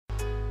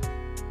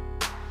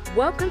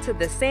Welcome to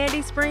the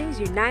Sandy Springs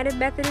United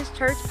Methodist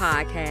Church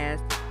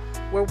podcast,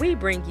 where we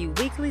bring you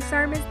weekly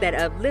sermons that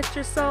uplift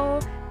your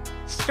soul,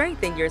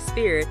 strengthen your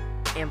spirit,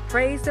 and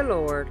praise the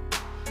Lord.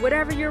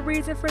 Whatever your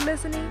reason for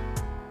listening,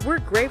 we're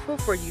grateful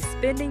for you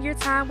spending your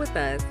time with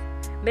us.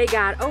 May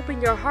God open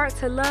your heart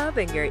to love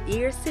and your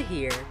ears to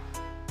hear.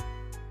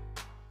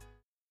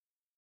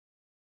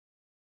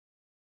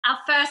 Our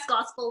first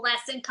gospel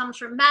lesson comes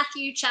from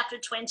Matthew chapter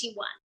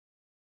 21.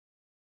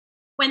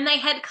 When they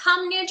had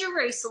come near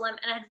Jerusalem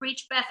and had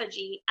reached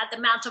Bethphage at the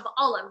Mount of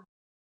Olives,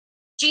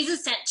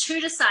 Jesus sent 2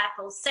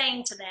 disciples,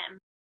 saying to them,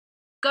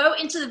 "Go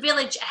into the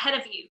village ahead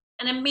of you,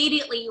 and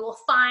immediately you will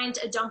find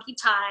a donkey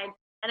tied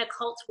and a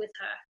colt with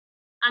her.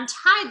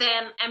 Untie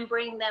them and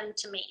bring them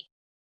to me.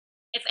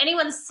 If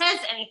anyone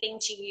says anything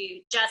to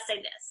you, just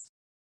say this: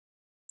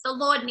 'The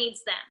Lord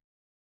needs them,'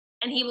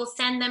 and he will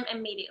send them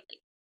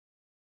immediately."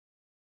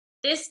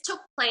 This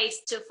took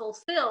place to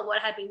fulfill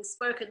what had been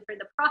spoken through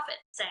the prophet,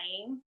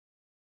 saying,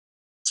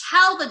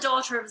 "Tell the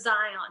daughter of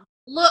Zion,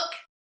 look,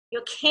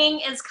 your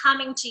king is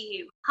coming to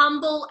you,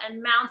 humble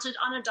and mounted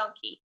on a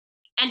donkey,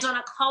 and on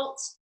a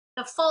colt,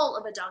 the foal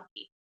of a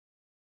donkey."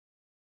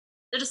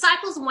 The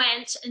disciples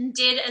went and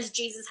did as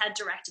Jesus had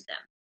directed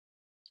them.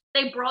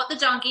 They brought the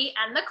donkey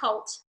and the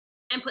colt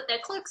and put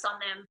their cloaks on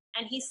them,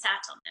 and he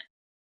sat on them.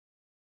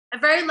 A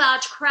very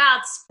large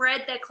crowd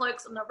spread their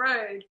cloaks on the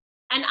road,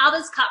 and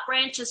others cut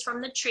branches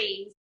from the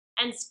trees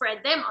and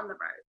spread them on the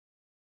road.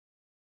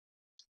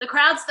 The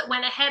crowds that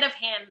went ahead of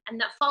him and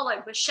that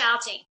followed were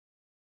shouting,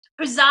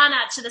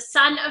 "Hosanna to the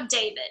Son of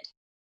David!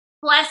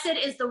 Blessed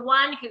is the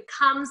one who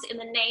comes in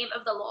the name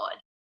of the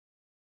Lord!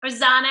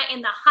 Hosanna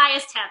in the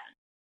highest heaven!"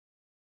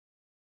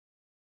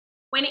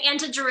 When he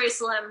entered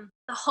Jerusalem,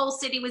 the whole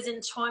city was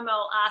in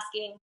turmoil,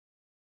 asking,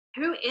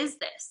 "Who is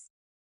this?"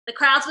 The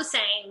crowds were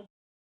saying,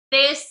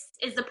 "This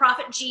is the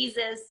prophet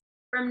Jesus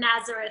from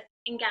Nazareth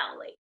in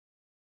Galilee."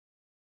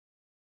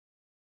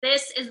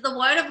 This is the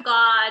word of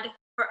God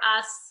for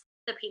us,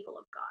 the people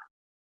of God.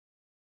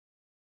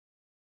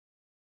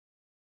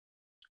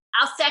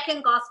 Our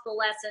second gospel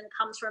lesson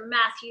comes from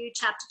Matthew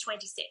chapter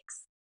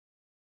 26.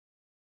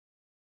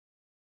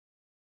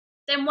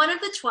 Then one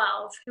of the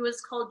 12, who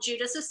was called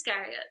Judas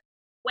Iscariot,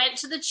 went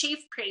to the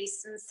chief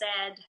priests and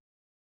said,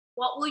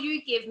 "What will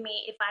you give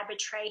me if I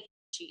betray him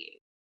to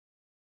you?"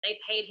 They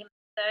paid him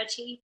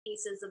 30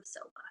 pieces of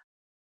silver.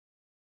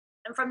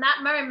 And from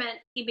that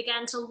moment, he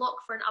began to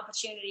look for an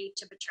opportunity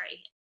to betray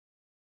him.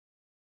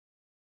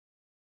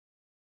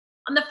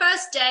 On the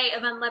first day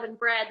of unleavened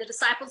bread, the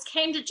disciples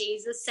came to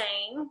Jesus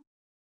saying,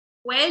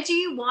 "Where do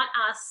you want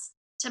us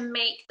to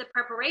make the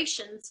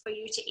preparations for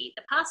you to eat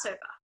the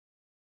Passover?"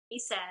 He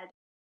said,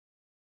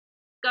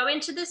 "Go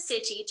into the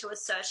city to a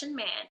certain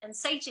man and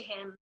say to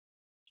him,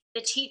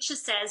 'The teacher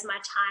says my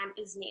time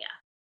is near.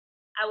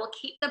 I will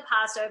keep the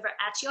Passover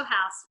at your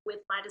house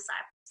with my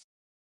disciples.'"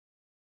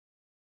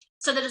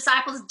 So the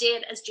disciples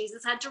did as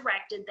Jesus had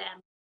directed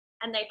them,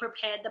 and they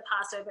prepared the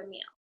Passover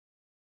meal.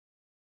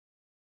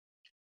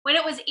 When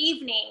it was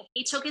evening,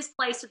 he took his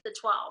place with the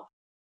 12.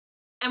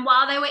 And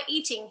while they were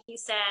eating, he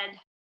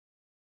said,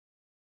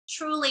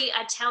 "Truly,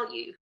 I tell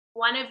you,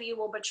 one of you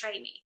will betray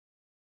me."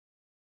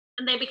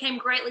 And they became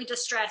greatly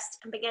distressed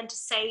and began to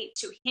say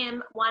to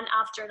him one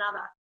after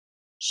another,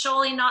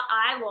 "Surely not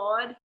I,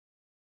 Lord."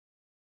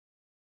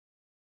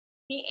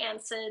 He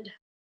answered,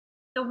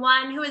 "The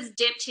one who has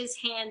dipped his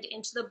hand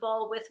into the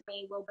bowl with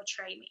me will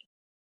betray me.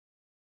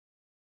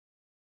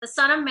 The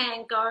Son of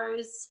Man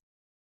goes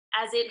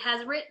as it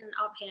has written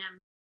of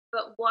him,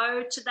 but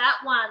woe to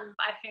that one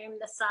by whom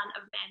the Son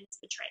of Man is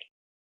betrayed.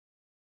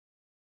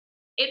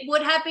 It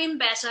would have been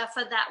better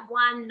for that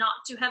one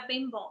not to have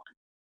been born."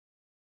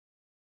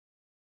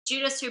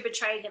 Judas, who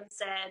betrayed him,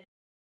 said,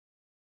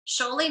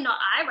 "Surely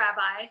not I,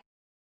 Rabbi."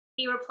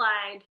 He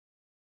replied,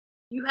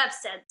 "You have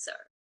said so."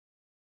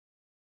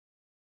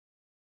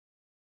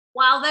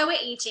 While they were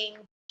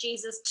eating,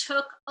 Jesus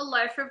took a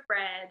loaf of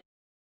bread,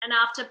 and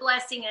after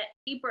blessing it,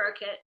 he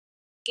broke it,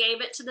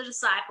 gave it to the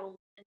disciples,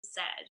 and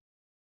said,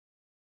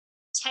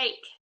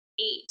 "Take,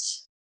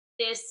 eat,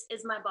 this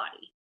is my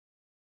body."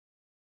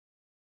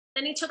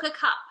 Then he took a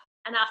cup,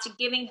 and after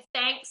giving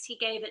thanks, he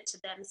gave it to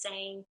them,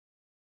 saying,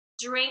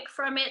 "Drink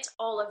from it,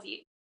 all of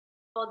you,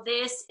 for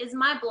this is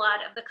my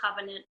blood of the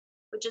covenant,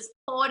 which is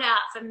poured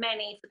out for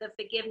many for the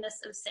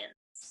forgiveness of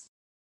sins.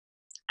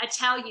 I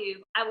tell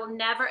you, I will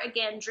never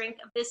again drink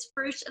of this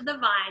fruit of the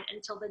vine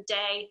until the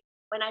day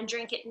when I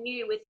drink it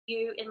new with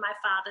you in my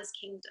Father's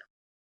kingdom."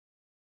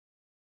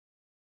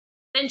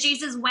 Then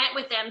Jesus went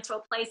with them to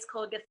a place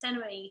called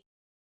Gethsemane,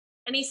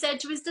 and he said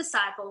to his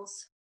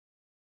disciples,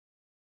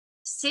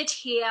 "Sit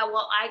here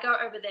while I go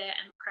over there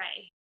and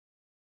pray."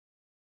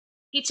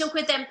 He took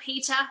with them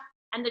Peter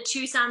and the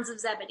 2 sons of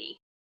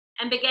Zebedee,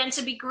 and began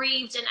to be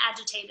grieved and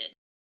agitated.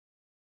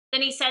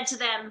 Then he said to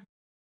them,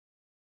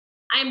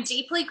 "I am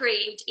deeply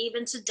grieved,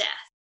 even to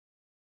death.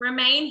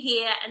 Remain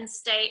here and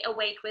stay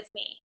awake with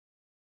me."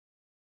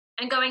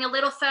 And going a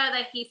little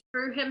further, he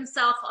threw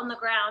himself on the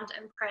ground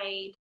and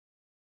prayed,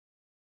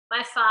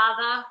 "My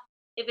Father,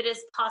 if it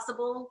is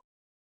possible,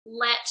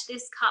 let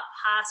this cup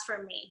pass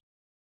from me,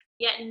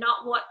 yet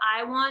not what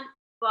I want,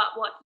 but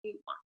what you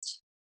want.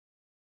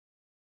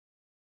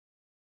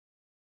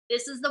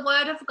 This is the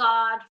word of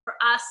God for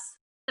us,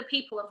 the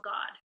people of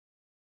God.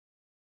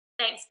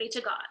 Thanks be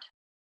to God.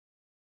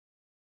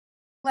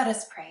 Let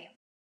us pray.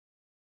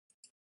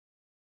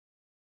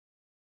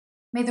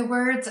 May the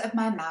words of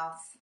my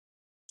mouth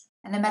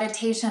and the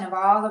meditation of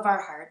all of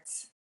our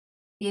hearts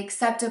be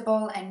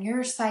acceptable in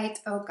your sight,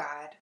 O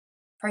God,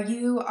 for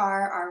you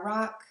are our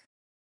rock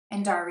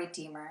and our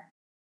Redeemer.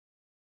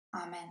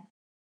 Amen.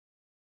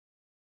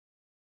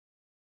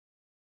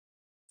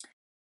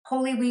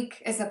 Holy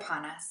Week is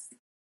upon us,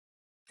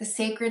 the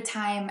sacred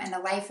time in the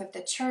life of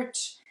the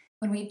church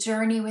when we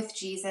journey with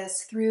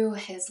Jesus through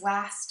his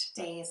last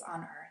days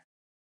on earth.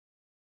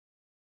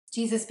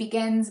 Jesus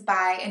begins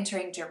by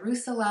entering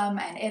Jerusalem,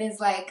 and it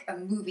is like a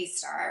movie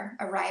star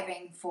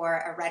arriving for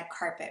a red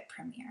carpet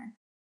premiere.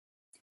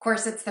 Of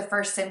course, it's the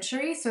first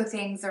century, so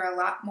things are a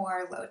lot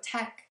more low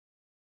tech.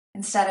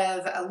 Instead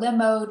of a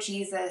limo,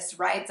 Jesus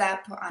rides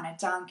up on a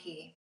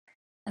donkey.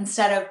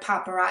 Instead of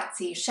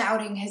paparazzi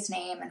shouting his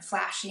name and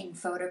flashing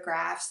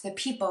photographs, the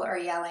people are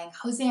yelling,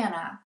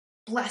 "Hosanna,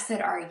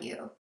 blessed are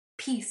you,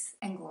 peace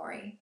and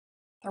glory."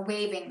 They're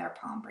waving their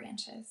palm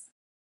branches.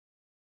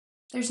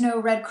 There's no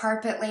red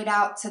carpet laid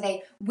out, so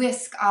they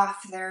whisk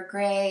off their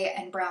gray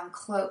and brown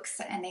cloaks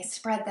and they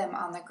spread them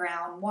on the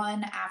ground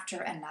one after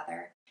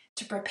another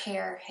to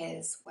prepare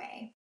his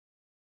way.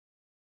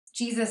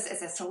 Jesus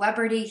is a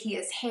celebrity. He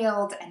is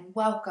hailed and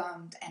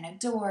welcomed and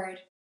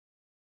adored.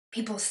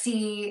 People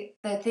see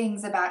the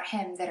things about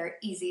him that are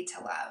easy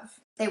to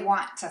love. They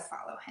want to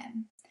follow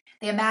him.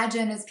 They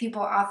imagine, as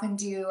people often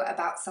do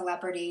about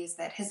celebrities,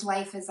 that his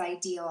life is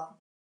ideal,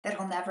 that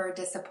he'll never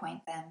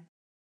disappoint them.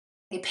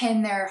 They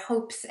pin their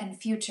hopes and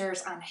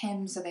futures on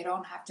him so they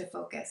don't have to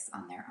focus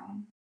on their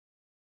own.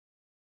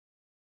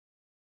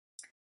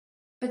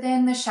 But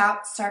then the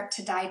shouts start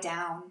to die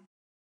down.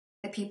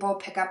 The people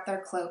pick up their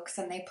cloaks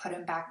and they put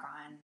him back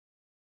on.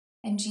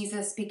 And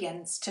Jesus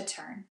begins to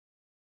turn.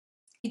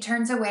 He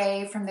turns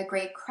away from the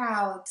great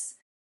crowds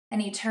and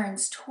he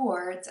turns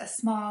towards a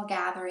small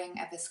gathering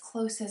of his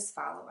closest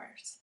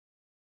followers.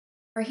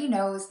 For he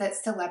knows that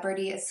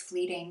celebrity is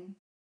fleeting,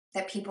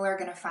 that people are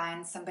going to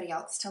find somebody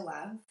else to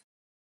love.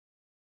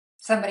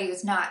 Somebody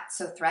who's not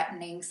so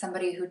threatening,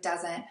 somebody who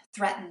doesn't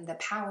threaten the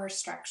power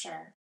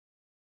structure.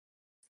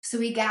 So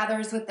he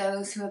gathers with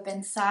those who have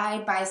been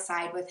side by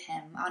side with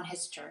him on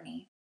his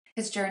journey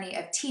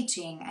of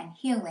teaching and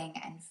healing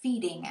and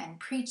feeding and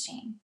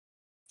preaching.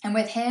 And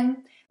with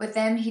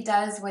them, he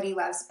does what he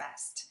loves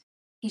best.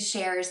 He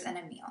shares in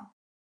a meal.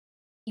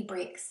 He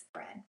breaks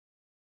bread.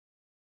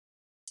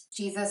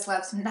 Jesus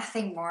loves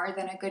nothing more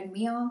than a good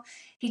meal.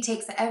 He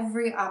takes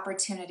every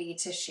opportunity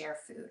to share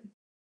food.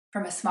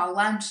 From a small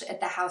lunch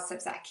at the house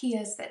of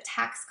Zacchaeus, the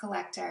tax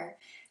collector,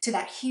 to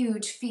that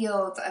huge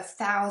field of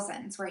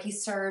thousands where he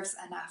serves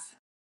enough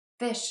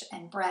fish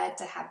and bread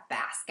to have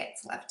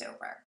baskets left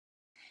over.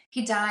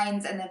 He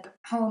dines in the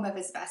home of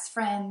his best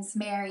friends,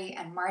 Mary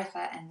and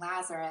Martha and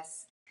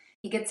Lazarus.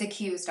 He gets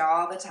accused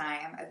all the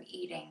time of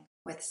eating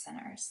with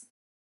sinners.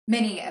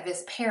 Many of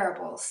his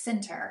parables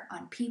center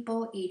on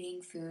people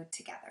eating food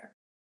together.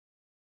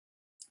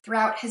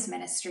 Throughout his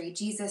ministry,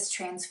 Jesus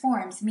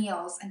transforms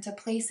meals into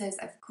places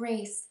of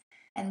grace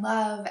and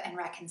love and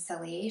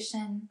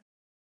reconciliation.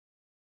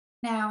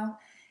 Now,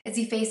 as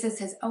he faces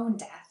his own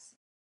death,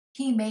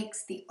 he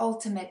makes the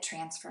ultimate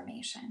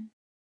transformation.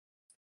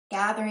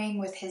 Gathering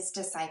with his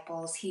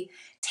disciples, he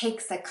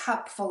takes a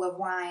cup full of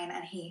wine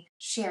and he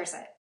shares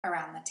it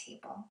around the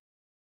table.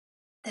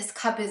 "This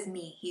cup is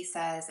me," he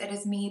says. "It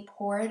is me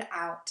poured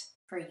out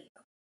for you."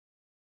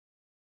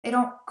 They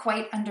don't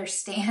quite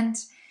understand.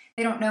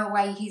 They don't know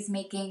why he's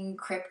making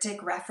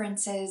cryptic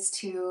references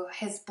to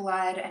his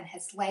blood and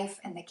his life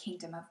in the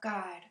kingdom of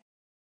God.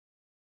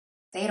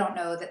 They don't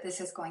know that this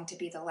is going to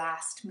be the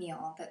last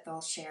meal that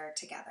they'll share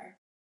together.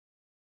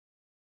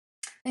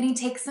 Then he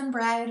takes some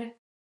bread,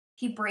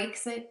 he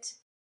breaks it,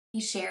 he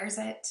shares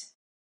it.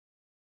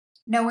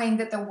 Knowing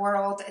that the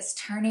world is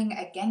turning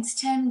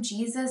against him,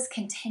 Jesus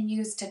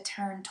continues to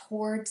turn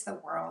towards the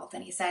world,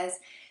 and he says,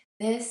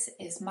 "This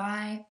is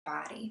my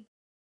body,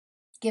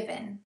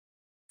 given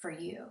for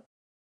you.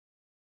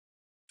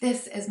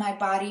 This is my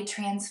body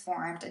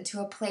transformed into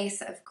a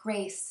place of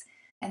grace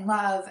and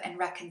love and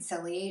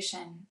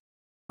reconciliation,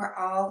 where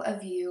all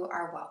of you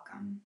are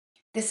welcome.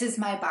 This is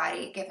my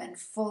body given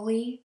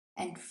fully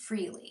and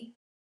freely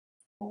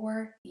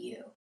for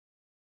you."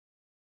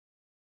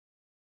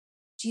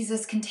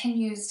 Jesus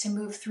continues to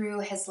move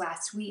through his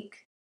last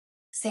week,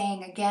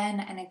 saying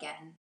again and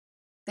again,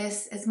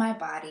 "This is my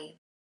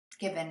body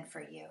given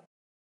for you."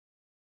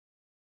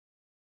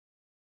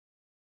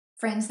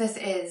 Friends, this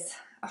is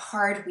a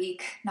hard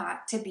week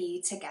not to be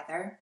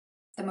together,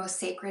 the most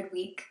sacred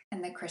week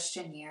in the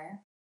Christian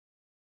year.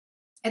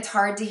 It's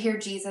hard to hear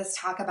Jesus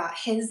talk about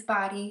his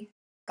body,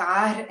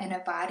 God in a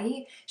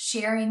body,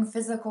 sharing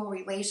physical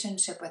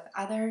relationship with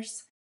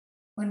others,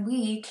 when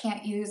we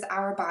can't use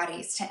our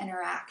bodies to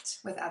interact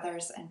with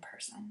others in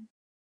person.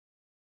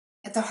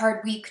 It's a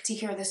hard week to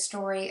hear the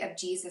story of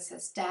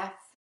Jesus' death,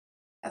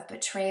 of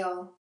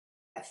betrayal,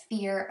 of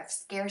fear, of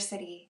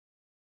scarcity.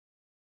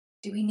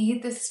 Do we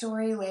need this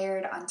story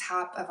layered on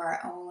top of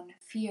our own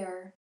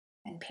fear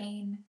and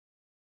pain?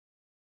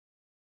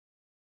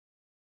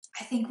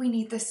 I think we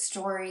need this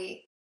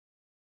story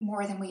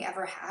more than we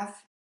ever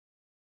have.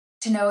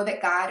 To know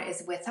that God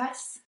is with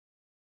us,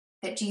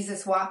 that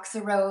Jesus walks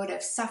the road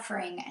of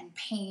suffering and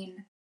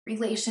pain,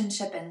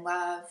 relationship and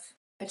love,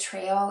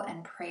 betrayal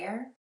and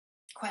prayer,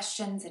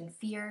 questions and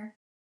fear,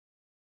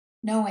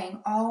 knowing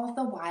all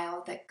the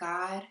while that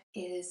God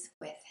is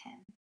with him.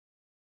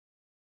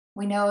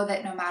 We know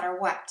that no matter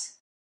what,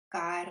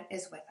 God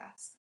is with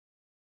us.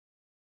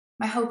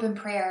 My hope and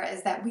prayer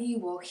is that we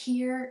will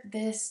hear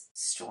this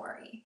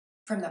story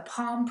from the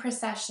palm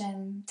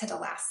procession to the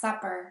Last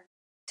Supper,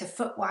 to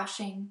foot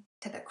washing,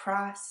 to the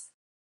cross,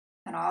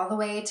 and all the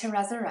way to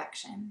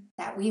resurrection,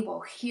 that we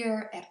will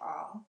hear it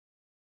all,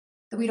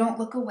 that we don't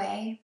look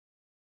away,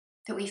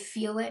 that we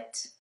feel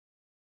it,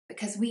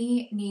 because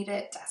we need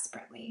it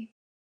desperately.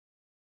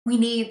 We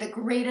need the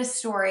greatest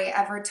story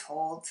ever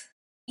told,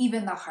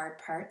 even the hard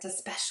parts,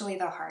 especially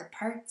the hard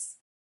parts,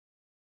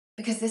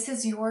 because this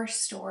is your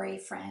story,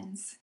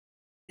 friends.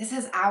 This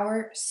is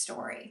our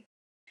story.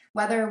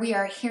 Whether we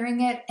are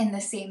hearing it in the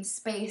same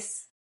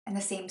space, in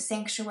the same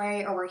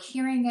sanctuary, or we're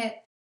hearing it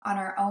on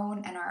our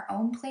own in our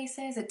own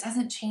places, it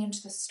doesn't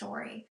change the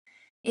story.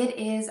 It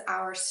is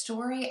our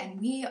story,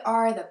 and we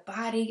are the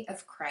body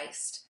of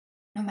Christ,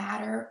 no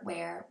matter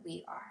where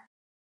we are.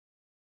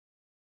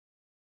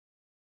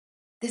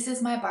 This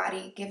is my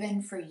body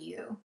given for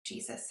you,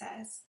 Jesus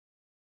says.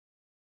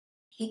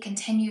 He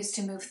continues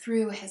to move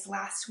through his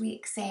last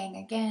week, saying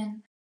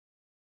again,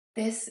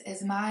 this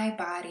is my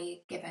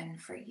body given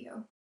for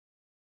you.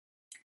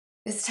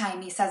 This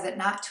time he says it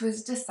not to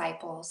his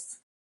disciples,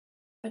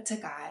 but to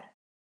God.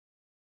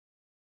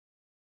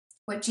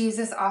 What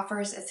Jesus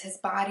offers is his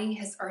body,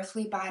 his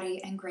earthly body,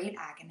 in great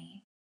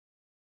agony.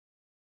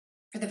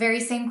 For the very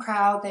same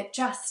crowd that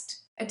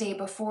just a day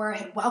before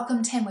had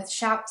welcomed him with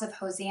shouts of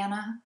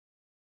Hosanna,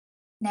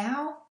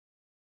 now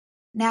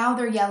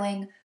they're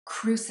yelling,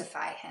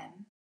 crucify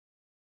him.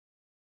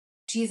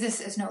 Jesus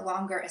is no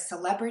longer a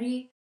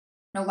celebrity,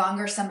 no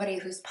longer somebody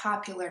who's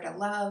popular to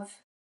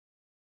love.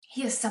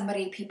 He is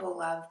somebody people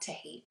love to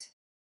hate.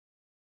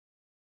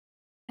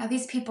 Now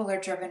these people are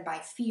driven by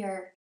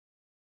fear.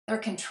 They're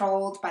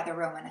controlled by the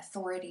Roman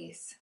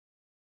authorities.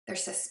 They're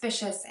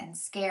suspicious and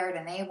scared,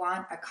 and they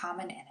want a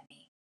common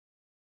enemy.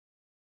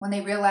 When they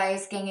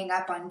realize ganging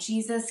up on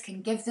Jesus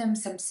can give them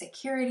some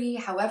security,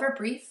 however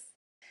brief,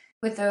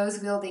 with those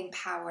wielding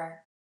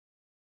power,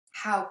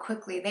 how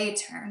quickly they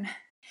turn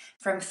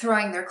from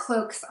throwing their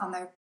cloaks on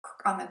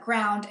the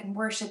ground and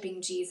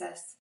worshiping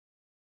Jesus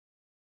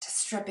to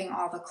stripping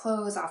all the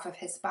clothes off of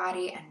his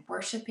body and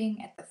worshiping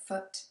at the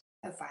foot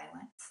of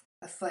violence,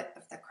 the foot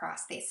of the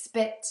cross. They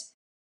spit,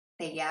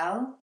 they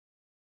yell.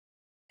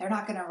 They're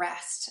not going to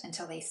rest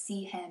until they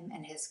see him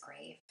in his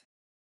grave.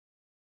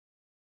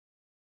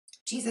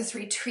 Jesus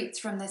retreats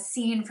from this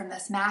scene, from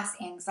this mass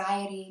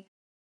anxiety,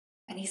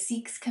 and he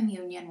seeks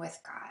communion with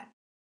God.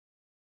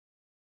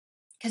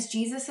 Because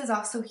Jesus is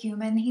also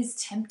human, he's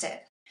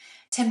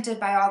tempted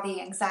by all the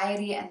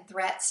anxiety and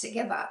threats to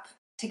give up,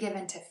 to give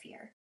into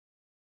fear.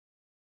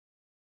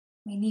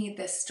 We need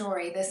this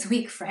story this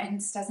week,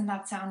 friends. Doesn't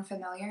that sound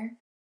familiar?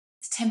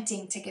 It's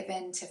tempting to give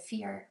in to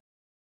fear.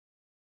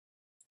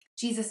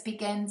 Jesus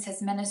begins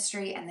his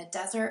ministry in the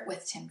desert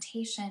with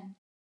temptation.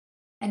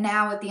 And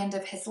now at the end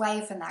of his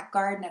life in that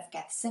Garden of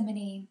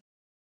Gethsemane,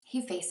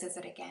 he faces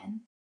it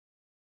again.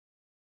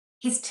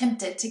 He's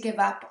tempted to give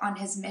up on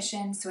his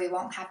mission so he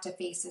won't have to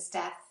face his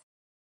death.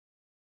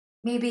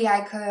 Maybe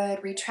I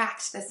could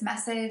retract this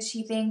message,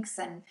 he thinks,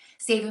 and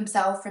save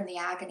himself from the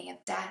agony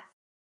of death,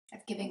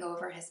 of giving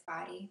over his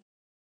body.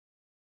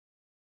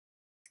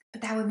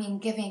 But that would mean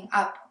giving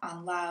up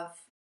on love,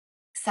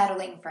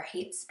 settling for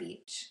hate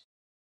speech.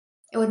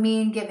 It would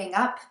mean giving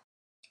up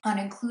on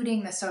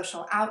including the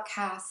social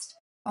outcast,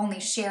 only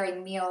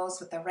sharing meals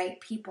with the right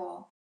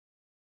people,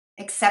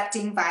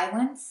 accepting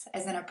violence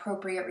as an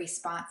appropriate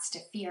response to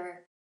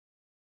fear,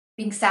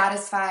 being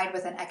satisfied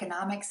with an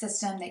economic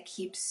system that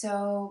keeps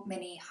so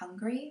many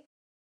hungry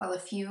while a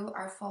few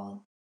are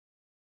full.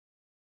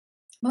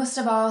 Most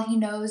of all, he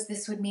knows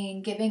this would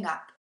mean giving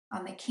up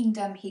on the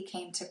kingdom he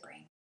came to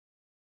bring,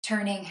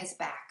 turning his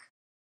back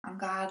on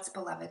God's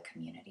beloved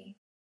community.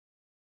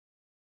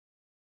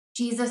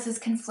 Jesus is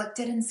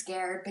conflicted and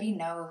scared, but he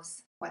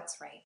knows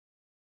what's right.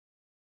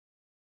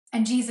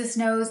 And Jesus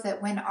knows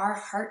that when our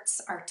hearts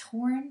are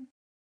torn,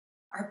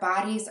 our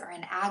bodies are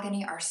in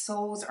agony, our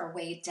souls are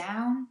weighed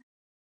down,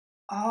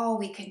 all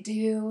we can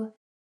do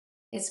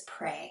is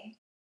pray.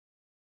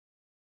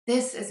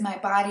 This is my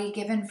body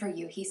given for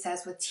you, he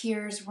says with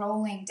tears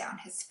rolling down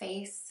his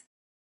face.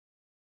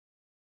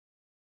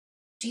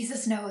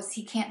 Jesus knows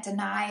he can't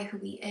deny who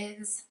he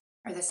is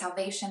or the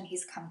salvation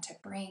he's come to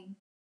bring.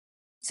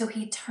 So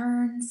he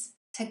turns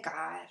to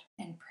God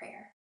in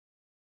prayer.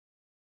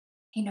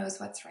 He knows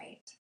what's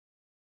right.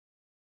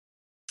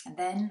 And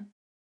then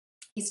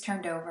he's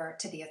turned over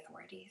to the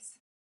authorities.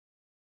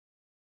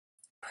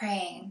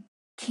 Praying,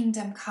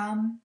 kingdom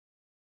come,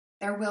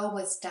 their will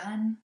was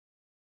done,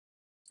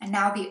 and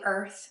now the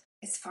earth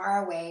is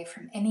far away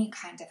from any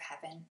kind of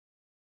heaven.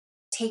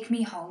 Take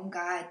me home,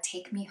 God,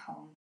 take me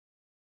home.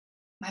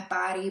 My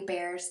body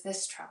bears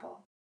this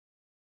trouble.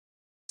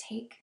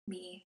 Take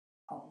me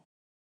home.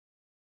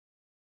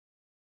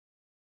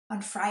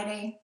 On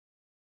Friday,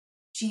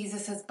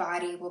 Jesus'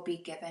 body will be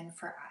given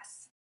for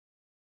us.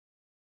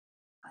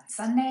 On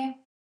Sunday,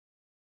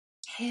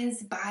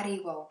 his body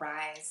will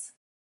rise,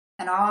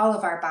 and all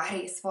of our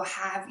bodies will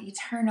have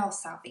eternal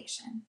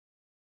salvation.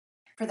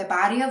 For the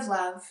body of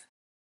love,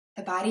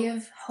 the body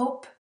of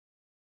hope,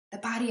 the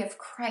body of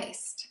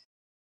Christ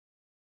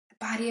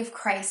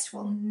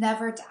will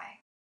never die.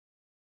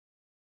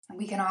 And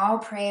we can all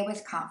pray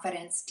with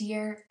confidence,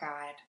 dear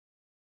God,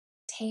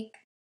 take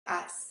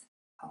us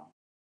home.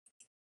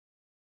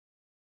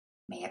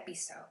 May it be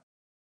so.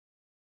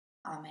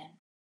 Amen.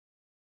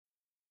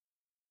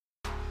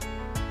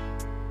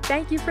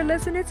 Thank you for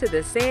listening to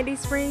the Sandy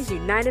Springs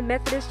United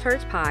Methodist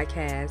Church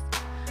podcast.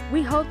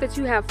 We hope that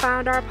you have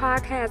found our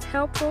podcast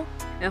helpful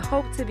and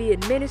hope to be in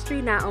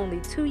ministry not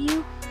only to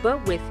you,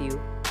 but with you.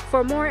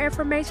 For more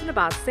information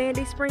about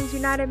Sandy Springs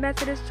United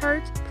Methodist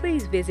Church,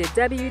 please visit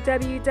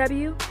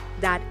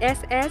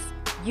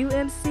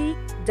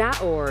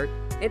www.ssumc.org.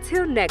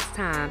 Until next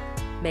time,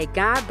 may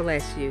God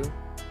bless you.